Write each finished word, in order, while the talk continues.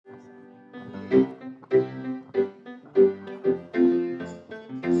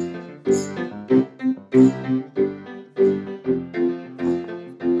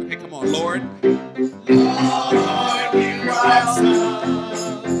Okay, come on, Lord. Lord, you are awesome.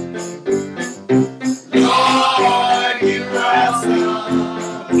 Lord, you are awesome.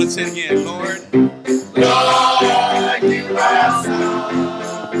 Come on, let's say it again, Lord. Lord, you are awesome.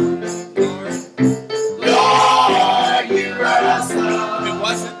 Lord. Lord, you are awesome. If it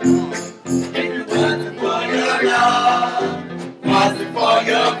wasn't, If it wasn't for your love, wasn't for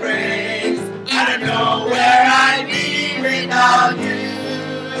your grace, I don't know where I'd be without you.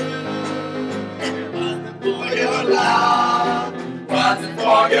 If it wasn't for your love, wasn't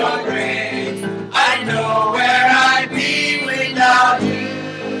for your grace, I don't know where I'd be without you.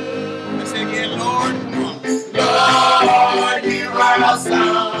 let's say it again, Lord. Come on. Lord, you are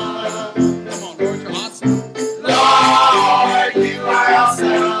awesome. Come on, Lord, you're awesome. Lord, you are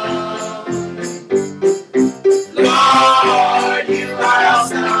awesome. Lord, you are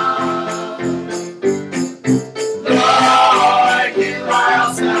awesome. Lord, you are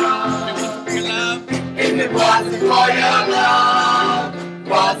awesome. If it wasn't for your love,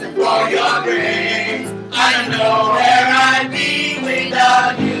 wasn't for your grace, I don't know where I'd be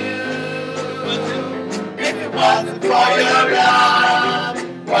without you. If it wasn't for your love,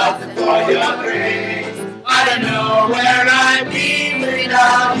 wasn't for your grace, I don't know where I'd be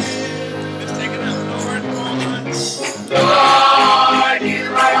without you. Let's take it out, Lord. Come on. Lord, you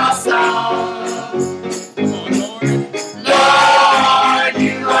are awesome. Come on, Lord. Lord,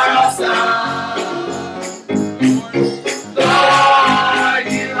 you are awesome. Lord,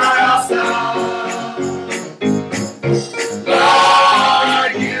 you are awesome.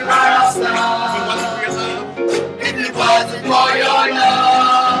 Lord, you are awesome. If it wasn't for your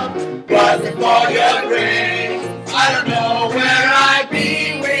love, wasn't for your grace, I don't know where I'd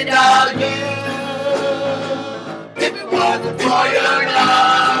be without you. If it wasn't for your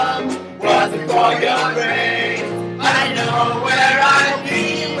love, wasn't for your grace, I don't know where I'd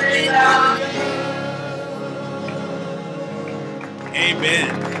be without you. Amen.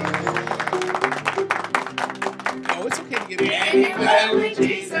 Oh, it's okay to get mad. Anywhere with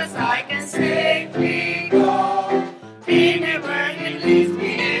Jesus I can safely go. Anywhere He leads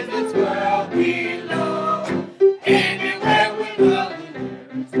me in this world below. Anywhere with love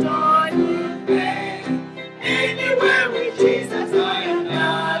and joy and faith. Anywhere with Jesus I am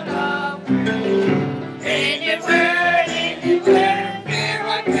not afraid. Anywhere, fear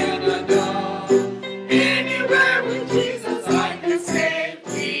I cannot go. Anywhere with Jesus I can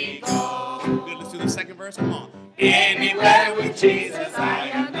safely go. Good, let's do the second verse. Come on. Anywhere with Jesus, I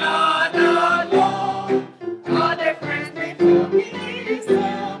am not alone. Other friends may feel me is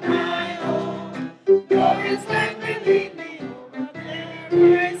not my own. Glorious life may lead me over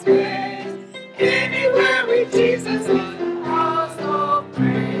glorious ways. Anywhere with Jesus, in the house of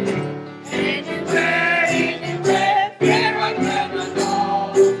praise. Anywhere, where I cannot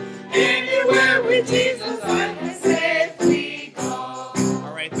go. Anywhere with Jesus, I can safely go.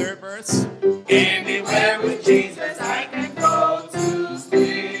 All right, third verse. Anywhere with Jesus I can go to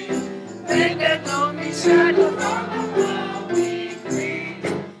sleep. When the lonely shadow around me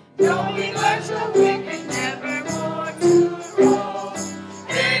creeps. Knowing I shall wake and never more to roam.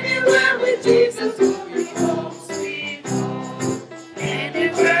 Anywhere with Jesus will be home, sweet home.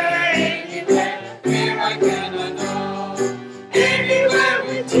 Anywhere, where I cannot go. Anywhere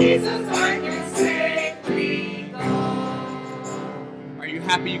with Jesus I can safely go. Are you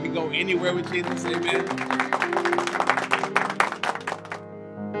happy you can go anywhere with Jesus? Amen.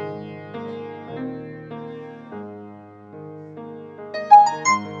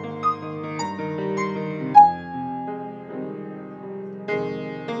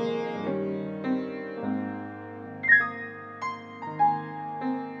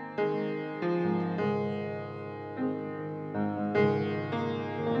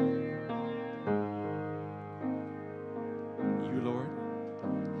 You, Lord.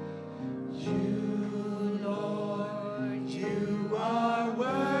 Lord, you are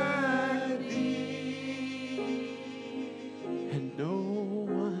worthy, And no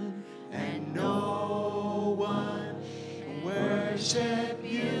one can worship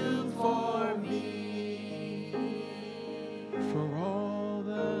you for me. for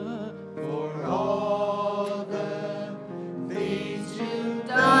all the Things you've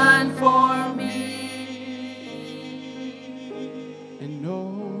done for me, and no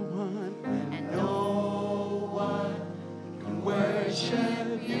one can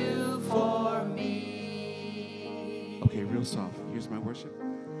worship you for me. Okay, real soft. Here's my worship.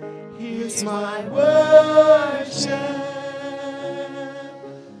 Here's my worship,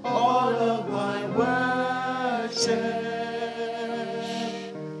 all of my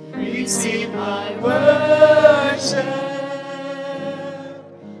Receive my worship,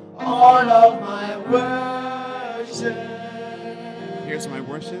 all of my worship. Here's my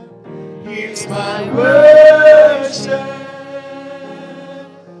worship. Here's my worship,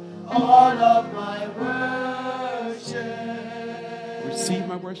 all of my worship. Receive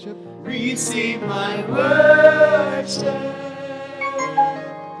my worship. Receive my worship,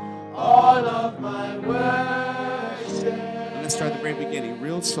 all of my worship. Let's start at the very beginning,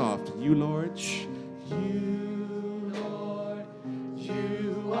 real soft. You, Lord. You, Lord,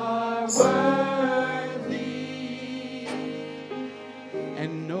 you are worthy,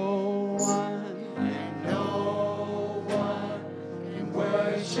 And no one can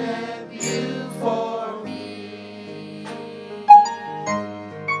worship you for me.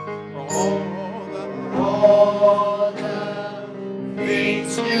 For all the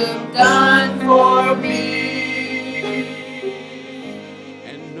things you've done for me.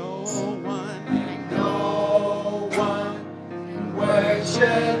 And no one can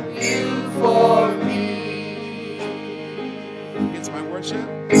worship you for me. Here's my worship.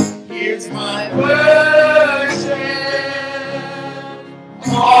 Here's my worship,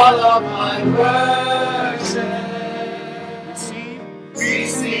 all of my worship.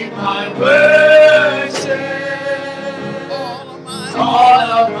 Receive my worship,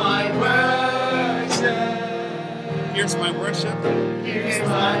 all of my worship. Here's my worship. Here's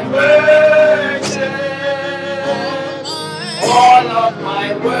my worship, all of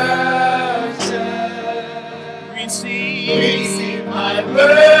my worship. Receive my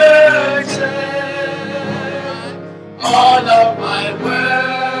worship, all of my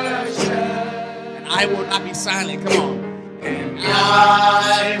worship. And I will not be silent. Come on. And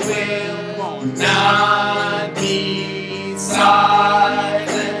I will not be silent.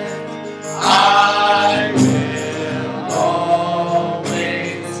 I will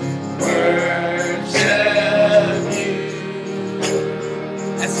always worship you.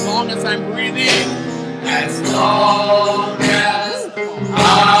 As long as I'm breathing. As long as I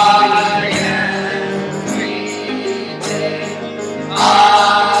am breathing,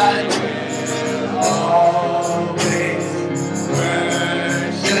 I will always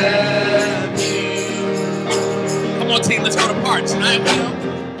worship you. Come on, team, let's go to parts. And I will.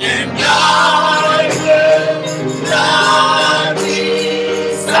 And I will not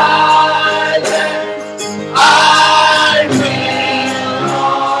be silent. I will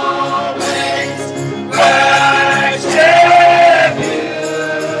always worship you.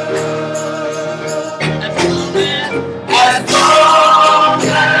 As long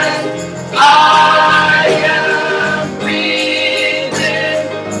as I am breathing,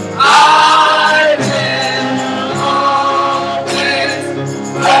 I will always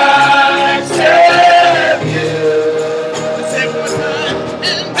worship you. Let's say it one time.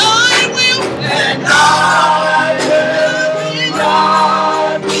 And I will. And I will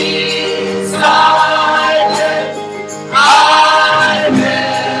not be silent. I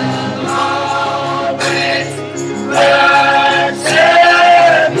will always worship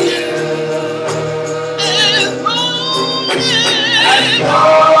you. As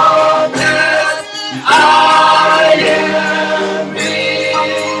long as I am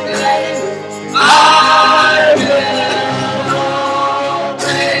breathing, I will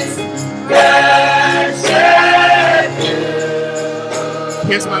always worship you.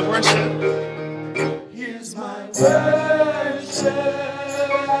 Here's my worship. Here's my worship,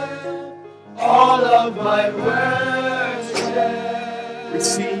 all of my worship.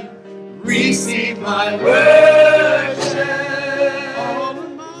 Receive my worship,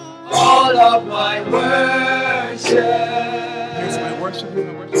 all of my worship. Here's my worship.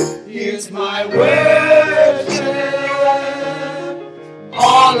 Here's my worship,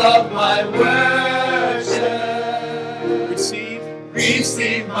 all of my worship.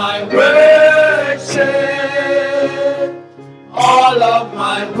 Receive my worship, all of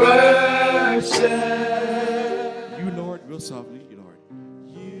my worship. You, Lord, real softly. You, Lord.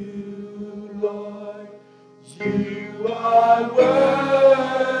 You, Lord, you are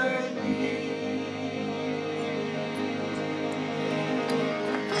worthy.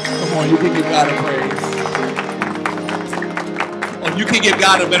 Come on, you can give God a praise. Oh, you can give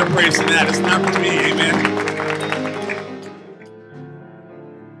God a better praise than that. It's not for me, amen.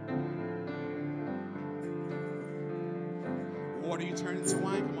 Water you turn into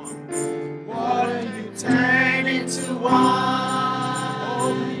wine, come on. Water you turn into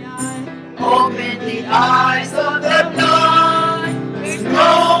wine. Open the eyes of the blind. There's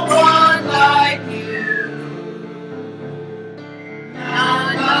no one like you.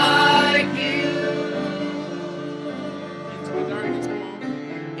 None like you.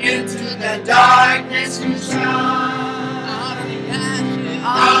 the darkness you shine.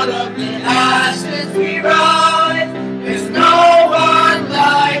 Out of the ashes we rise. There's no one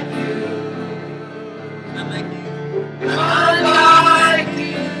like you. None like you. None like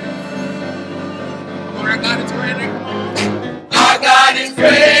you. Come on, our God is greater. Come on. Our God is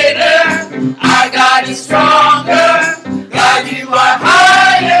greater. Our God is stronger. God, you are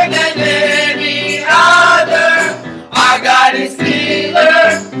higher than any other. Our God is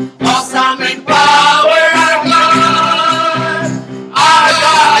healer. Awesome in power. Our God. Our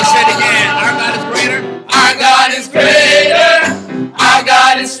God. Let's say it again. Our God is greater. Our God is greater. Our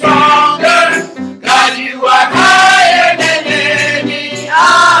God is stronger. God, you are higher than any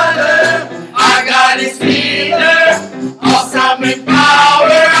other. Our God is healer. Awesome in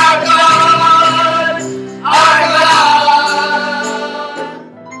power. Our God. Our God.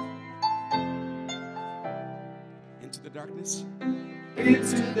 Into the darkness.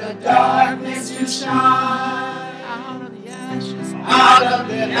 Into the darkness you shine. Out of the ashes. Out of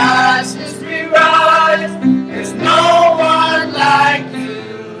the ashes we rise. There's no one like you.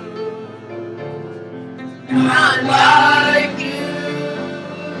 None like you.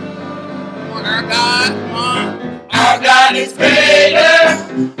 Come on, our God. Come on. Our God is greater.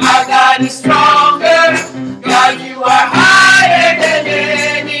 Our God is stronger. God, you are higher than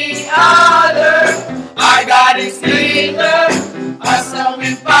any other. Our God is healer. Awesome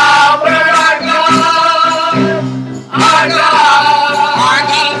in power. Our God. Our God. Our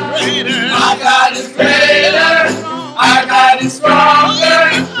God is greater. Our God is greater. Our God is stronger.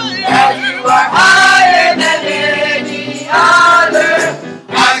 God, you are higher than any other.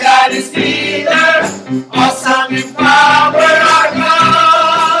 Our God is healer. Awesome in power. Our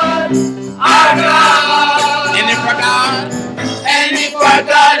God. Our God. And if our God. And if our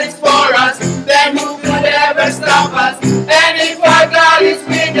God is for us, then who could ever stop us? And if our God is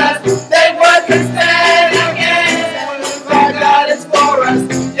with us, then what can stand against? And if our God is for us,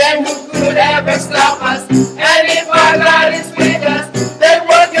 then who could ever stop us? And if our God is with us, then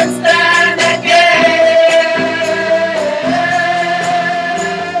what can stand against?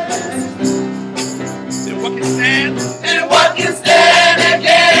 Then what can stand? And what can stand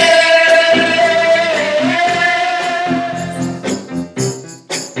against?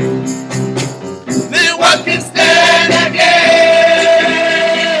 Then what can stand against?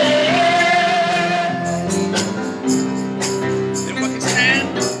 Then what can stand?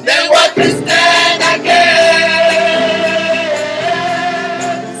 Then what can stand against?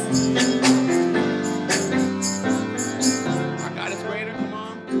 Our God is greater. Come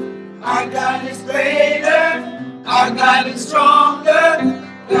on. Our God is greater. Our God is stronger.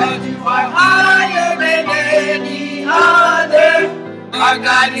 God, you are higher than any other. Our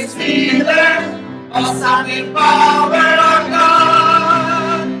God is healer. Awesome in power. Our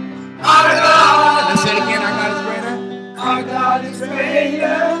God. Our God. Let's say it again. Our God is greater. Our God is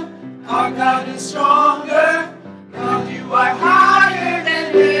greater. Our God is stronger. God, you are higher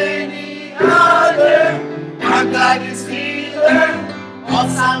than any other. Our God is healer.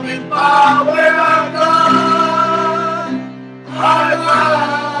 Awesome in power. Our God. Our God.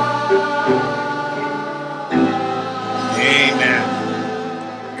 Amen.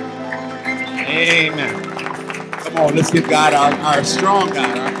 Amen. Come on, let's give God our strong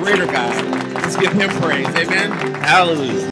God, our greater God. Let's give him praise. Amen. Hallelujah.